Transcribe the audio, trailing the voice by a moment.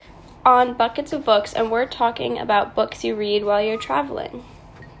on Buckets of Books, and we're talking about books you read while you're traveling.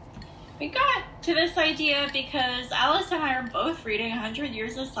 We got to this idea because Alice and I are both reading 100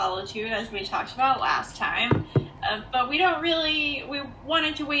 Years of Solitude, as we talked about last time. But we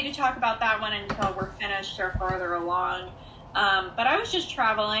wanted to wait to talk about that one until we're finished or further along. But I was just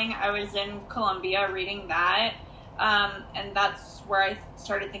traveling. I was in Colombia reading that. And that's where I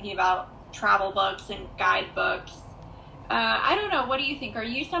started thinking about travel books and guidebooks. I don't know. What do you think? Are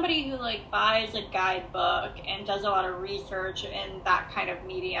you somebody who buys a guidebook and does a lot of research in that kind of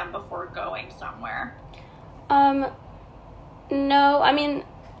medium before going somewhere? No. I mean,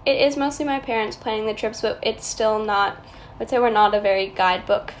 it is mostly my parents planning the trips, but it's still not, I would say we're not a very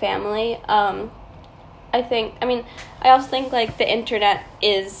guidebook family. I also think the internet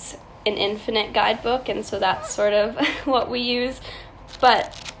is an infinite guidebook, and so that's sort of what we use.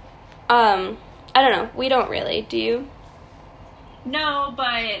 But, I don't know. We don't really. Do you? No,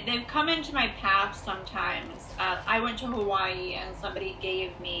 but they've come into my path sometimes. I went to Hawaii and somebody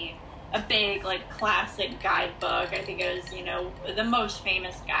gave me a big, classic guidebook. I think it was, the most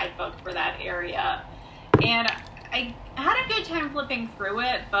famous guidebook for that area. And I had a good time flipping through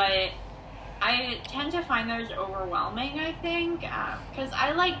it, but I tend to find those overwhelming, I think, because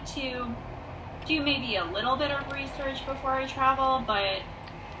I like to do maybe a little bit of research before I travel, but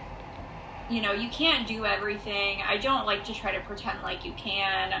you can't do everything. I don't like to try to pretend like you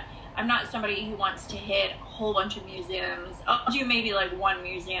can. I'm not somebody who wants to hit a whole bunch of museums. I'll do maybe one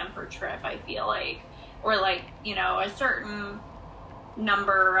museum per trip, I feel like. Or a certain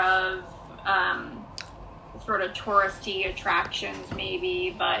number of sort of touristy attractions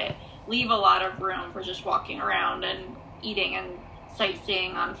maybe, but leave a lot of room for just walking around and eating and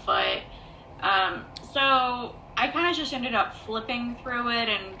sightseeing on foot. So I kind of just ended up flipping through it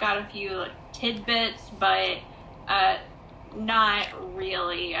and got a few tidbits, but not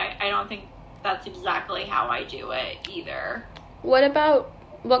really. I don't think that's exactly how I do it either.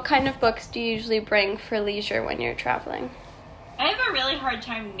 What kind of books do you usually bring for leisure when you're traveling? I have a really hard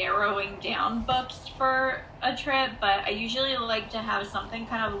time narrowing down books for a trip, but I usually like to have something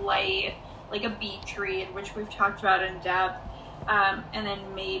kind of light, like a beach read, which we've talked about in depth, and then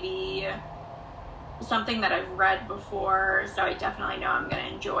maybe something that I've read before, so I definitely know I'm going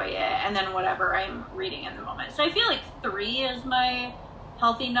to enjoy it, and then whatever I'm reading in the moment. So I feel 3 is my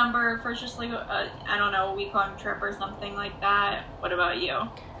healthy number for just a week-long trip or something like that. What about you?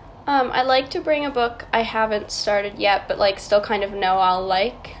 I like to bring a book I haven't started yet, but still kind of know I'll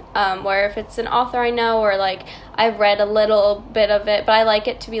where if it's an author I know or I've read a little bit of it, but I like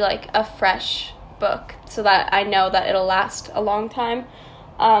it to be a fresh book so that I know that it'll last a long time.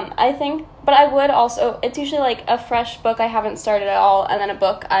 I think, but I would also, it's usually a fresh book I haven't started at all, and then a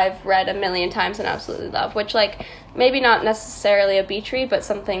book I've read a million times and absolutely love, which maybe not necessarily a beach read, but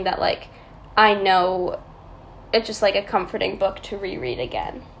something that I know it's just a comforting book to reread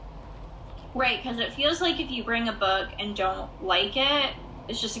again. Right, because it feels like if you bring a book and don't like it,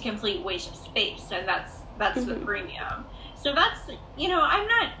 it's just a complete waste of space, and that's mm-hmm. the premium. So that's, I'm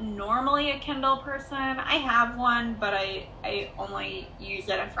not normally a Kindle person. I have one, but I only use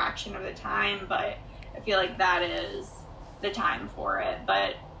it a fraction of the time, but I feel like that is the time for it.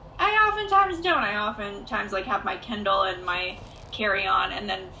 But I oftentimes don't. I oftentimes have my Kindle and my carry-on and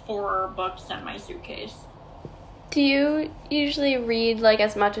then 4 books in my suitcase. Do you usually read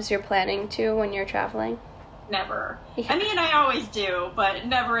as much as you're planning to when you're traveling? Never. Yeah. I mean, I always do, but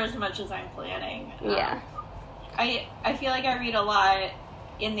never as much as I'm planning. Yeah. I feel like I read a lot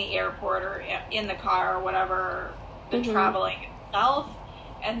in the airport or in the car or whatever, the mm-hmm. traveling itself,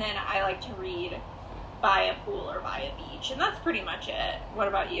 and then I like to read by a pool or by a beach, and that's pretty much it. What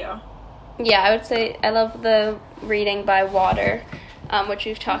about you? Yeah, I would say I love the reading by water, which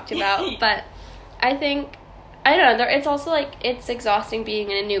we've talked about, but I think, I don't know, it's also it's exhausting being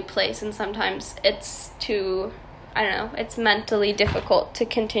in a new place, and sometimes it's too, I don't know, it's mentally difficult to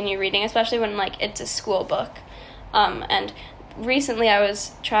continue reading, especially when it's a school book. And recently I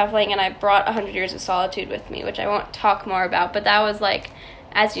was traveling and I brought 100 Years of Solitude with me, which I won't talk more about, but that was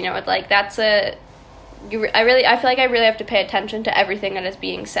as you know, that's I feel like I really have to pay attention to everything that is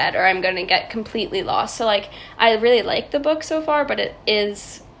being said or I'm going to get completely lost. So I really like the book so far, but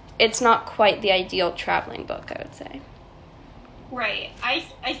it's not quite the ideal traveling book, I would say. Right. I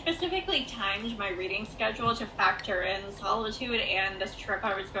specifically timed my reading schedule to factor in solitude and this trip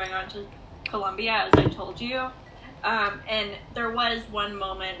I was going on to Colombia, as I told you. And there was one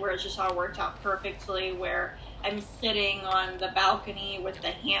moment where it just all worked out perfectly, where I'm sitting on the balcony with the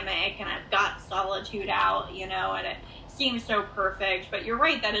hammock and I've got solitude out, and it seems so perfect. But you're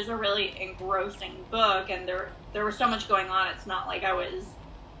right, that is a really engrossing book, and there was so much going on. It's not like I was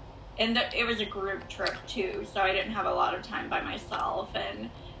and it was a group trip too, so I didn't have a lot of time by myself, and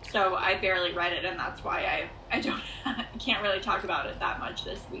so I barely read it, and that's why I don't I can't really talk about it that much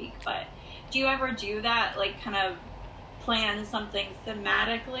this week. But do you ever do that, like kind of plan something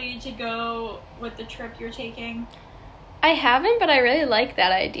thematically to go with the trip you're taking? I haven't, but I really like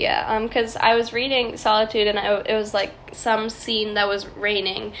that idea, because I was reading Solitude, and it was, like, some scene that was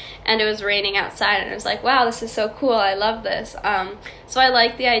raining, and it was raining outside, and it was like, wow, this is so cool, I love this. So I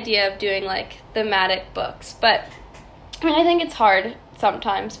like the idea of doing, like, thematic books, but, I mean, I think it's hard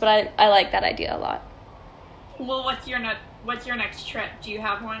sometimes, but I like that idea a lot. Well, what's your next trip? Do you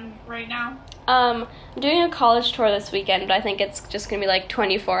have one right now? I'm doing a college tour this weekend, but I think it's just going to be, like,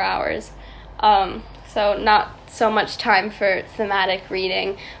 24 hours. So not so much time for thematic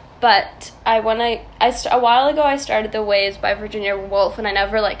reading, but a while ago I started The Waves by Virginia Woolf, and I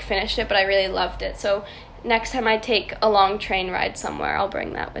never like finished it, but I really loved it. So next time I take a long train ride somewhere, I'll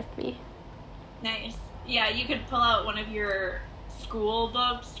bring that with me. Nice. Yeah, you could pull out one of your school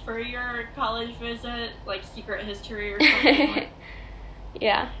books for your college visit, like Secret History or something.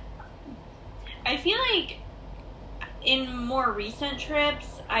 Yeah. I feel like in more recent trips,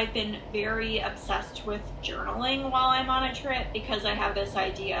 I've been very obsessed with journaling while I'm on a trip, because I have this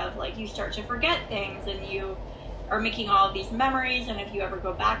idea of, like, you start to forget things and you are making all of these memories, and if you ever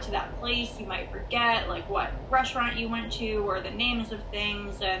go back to that place, you might forget, like, what restaurant you went to or the names of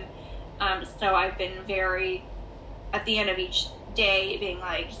things, and so I've been very, at the end of each day, being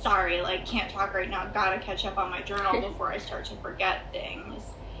like, sorry, like, can't talk right now, gotta catch up on my journal before I start to forget things.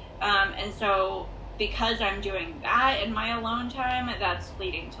 And so because I'm doing that in my alone time, that's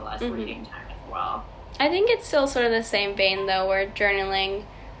leading to less reading time as well. I think it's still sort of the same vein, though, where journaling,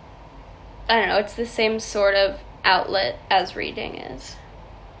 I don't know, it's the same sort of outlet as reading is.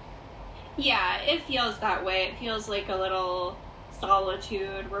 Yeah, it feels that way. It feels like a little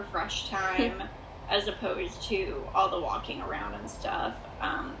solitude, refresh time, as opposed to all the walking around and stuff.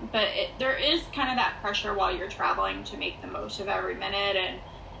 But there is kind of that pressure while you're traveling to make the most of every minute and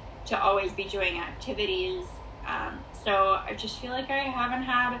to always be doing activities. So I just feel like I haven't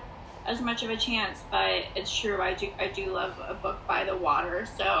had as much of a chance, but it's true, I do love a book by the water.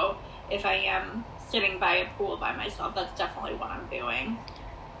 So if I am sitting by a pool by myself, that's definitely what I'm doing.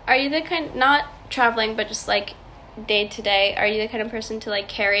 Are you the kind, not traveling, but just like day to day, are you the kind of person to like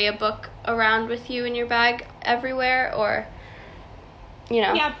carry a book around with you in your bag everywhere, or, you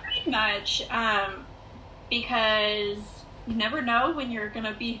know? Yeah, pretty much, because you never know when you're going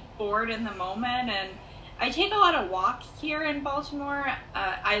to be bored in the moment, and I take a lot of walks here in Baltimore.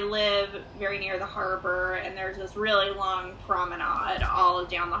 I live very near the harbor, and there's this really long promenade all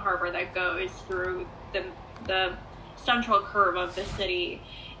down the harbor that goes through the central curve of the city,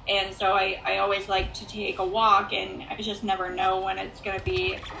 and so I always like to take a walk, and I just never know when it's going to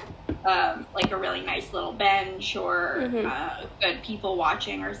be like a really nice little bench or good people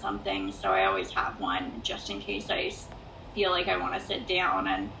watching or something, so I always have one just in case I feel like I want to sit down,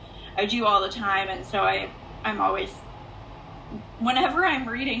 and I do all the time. And so I'm always, whenever I'm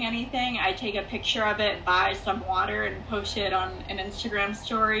reading anything, I take a picture of it, buy some water, and post it on an Instagram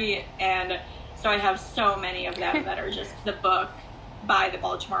story, and so I have so many of them that are just the book by the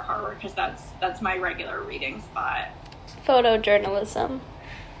Baltimore Harbor, because that's my regular reading spot. Photojournalism.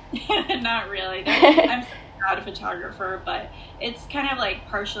 Not really. I'm not a photographer, but it's kind of like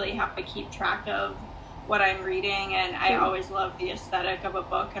partially how I keep track of what I'm reading, and I always love the aesthetic of a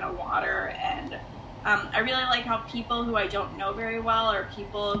book and a water, and I really like how people who I don't know very well, or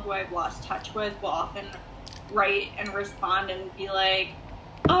people who I've lost touch with, will often write and respond and be like,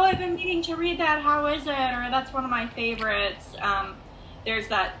 oh, I've been meaning to read that, how is it, or that's one of my favorites. There's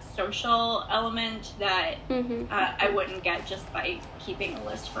that social element that I wouldn't get just by keeping a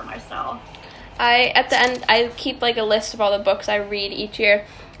list for myself. At the end, I keep like a list of all the books I read each year,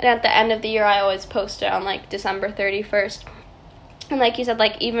 and at the end of the year, I always post it on like December 31st. And like you said,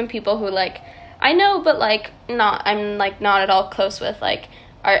 like even people who like I know, but like I'm like not at all close with, like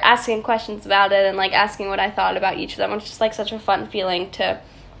are asking questions about it and like asking what I thought about each of them. It's just like such a fun feeling to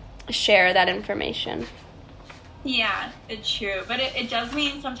share that information. Yeah, it's true, but it does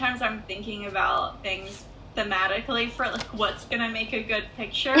mean sometimes I'm thinking about things thematically for like what's gonna make a good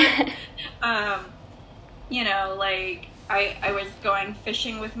picture. You know, like I was going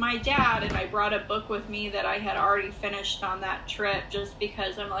fishing with my dad, and I brought a book with me that I had already finished on that trip, just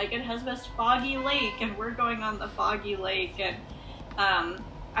because I'm like, it has this foggy lake, and we're going on the foggy lake, and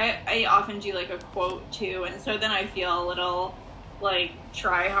I often do like a quote too, and so then I feel a little like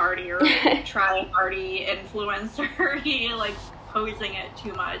try-hardy influencer-y, like posing it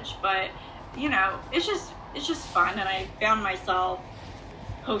too much, but you know, it's just fun, and I found myself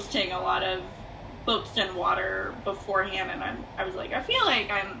posting a lot of books and water beforehand, and I was like, I feel like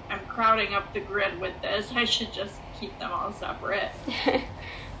I'm crowding up the grid with this. I should just keep them all separate.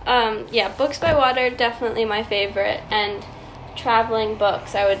 Yeah, books by water, definitely my favorite, and traveling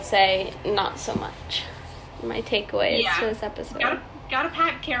books, I would say, not so much. My takeaways for this episode. Gotta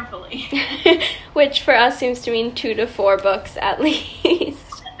pack carefully. Which for us seems to mean 2 to 4 books at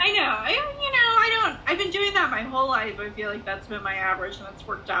least. I know. I've been doing that my whole life. I feel like that's been my average, and it's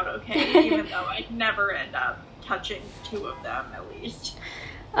worked out okay, even though I never end up touching 2 of them at least.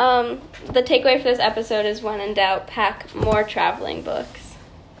 The takeaway for this episode is, when in doubt, pack more traveling books.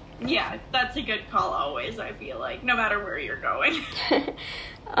 Yeah, that's a good call always, I feel like, no matter where you're going.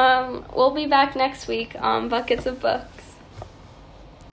 We'll be back next week on Buckets of Books.